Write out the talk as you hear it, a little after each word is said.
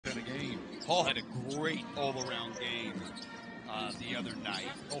Hall had a great all-around game the other night.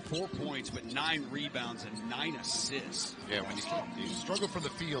 4 points, but 9 rebounds and 9 assists. Yeah, when you struggle from the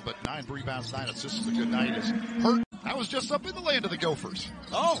field, but 9 rebounds, 9 assists is a good night. Is Hurt. I was just up in the land of the Gophers.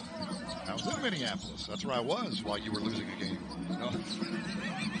 Oh. I was in Minneapolis. That's where I was while you were losing a game. Oh.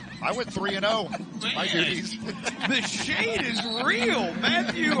 I went 3-0. My duties. The shade is real,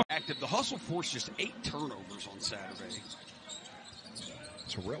 Matthew. Active. The Hustle forced just 8 turnovers on Saturday.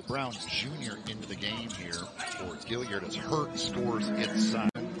 Terrell Brown Jr. into the game here for Gilliard as Hurt scores inside.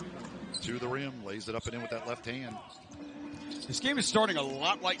 To the rim, lays it up and in with that left hand. This game is starting a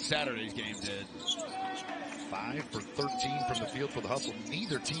lot like Saturday's game did. 5 for 13 from the field for the Hustle.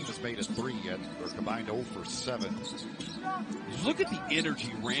 Neither team has made a 3 yet. They're combined 0 for 7. Look at the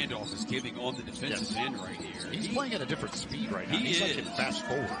energy Randolph is giving on the defensive end right here. He's playing at a different speed right now. He's like in fast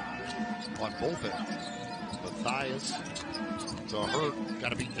forward on both ends. Matthias to Hurt. Got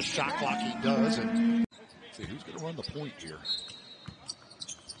to beat the shot clock he does. And see who's going to run the point here.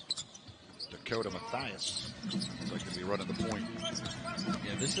 Dakota Matthias. Looks like he'll be running the point.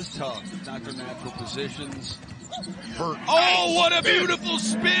 Yeah, this is tough. Not their natural positions. Hurt. Oh, what a beautiful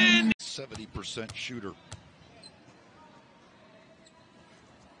spin! 70% shooter.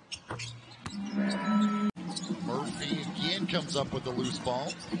 Murphy again comes up with the loose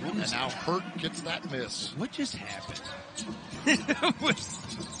ball. And now Hurt gets that miss. What just happened?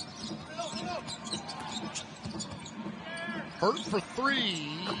 Hurt for 3.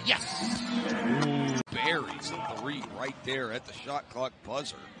 Yes. Ooh, buries a 3 right there at the shot clock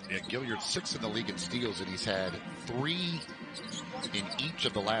buzzer. Yeah, Gilliard's 6th in the league in steals, and he's had 3 in each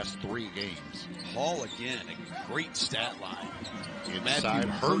of the last 3 games. Hall again, a great stat line. Inside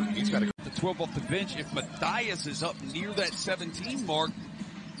Hurt, he's got to go. The 12 off the bench. If Matthias is up near that 17 mark,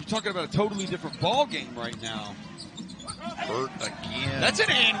 you're talking about a totally different ball game right now. Hurt again. That's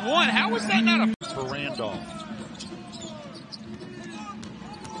an and one. How is that not a for Randolph?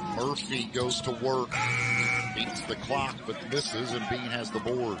 Murphy goes to work, beats the clock, but misses, and Bean has the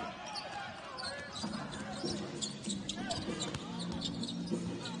board.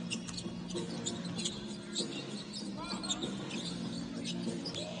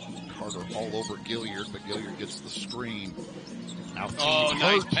 Carter all over Gilliard, but Gilliard gets the screen. Out oh,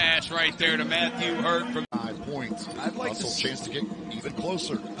 nice pass right there to Matthew Hurt from 5 points. I'd like Russell chance to get even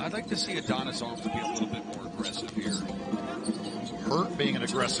closer. I'd like to see Adonis Arms be a little bit more aggressive here. Hurt being an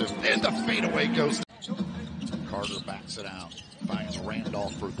aggressive, and the fadeaway goes. Carter backs it out, finds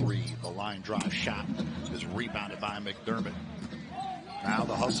Randolph for 3. The line drive shot is rebounded by McDermott. Now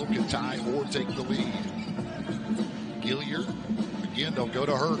the Hustle can tie or take the lead. Gilliard, again, they'll go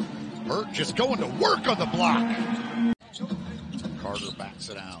to Hurt. Hurt just going to work on the block. Carter backs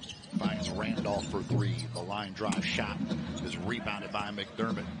it out, finds Randolph for 3. The line drive shot is rebounded by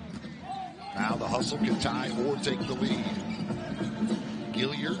McDermott. Now the Hustle can tie or take the lead.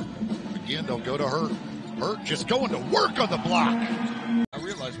 Gilliard, again, they'll go to Hurt. Hurt just going to work on the block. I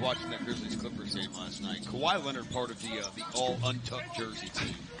realized watching that Grizzlies-Clippers game last night, Kawhi Leonard, part of the all-untucked jersey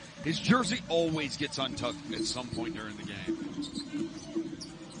team. His jersey always gets untucked at some point during the game.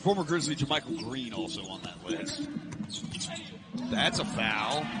 Former Grizzly JaMychal Green also on that list. That's a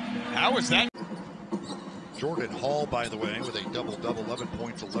foul. How is that? Jordan Hall, by the way, with a double-double, 11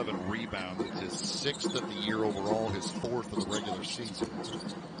 points, 11 rebounds. It's his 6th of the year overall, his 4th of the regular season.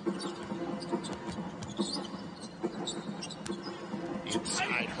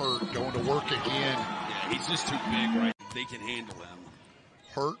 Inside Hurt, going to work again. Yeah, he's just too big, right? They can handle him.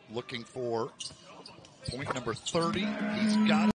 Hurt looking for point number 30. He's got it.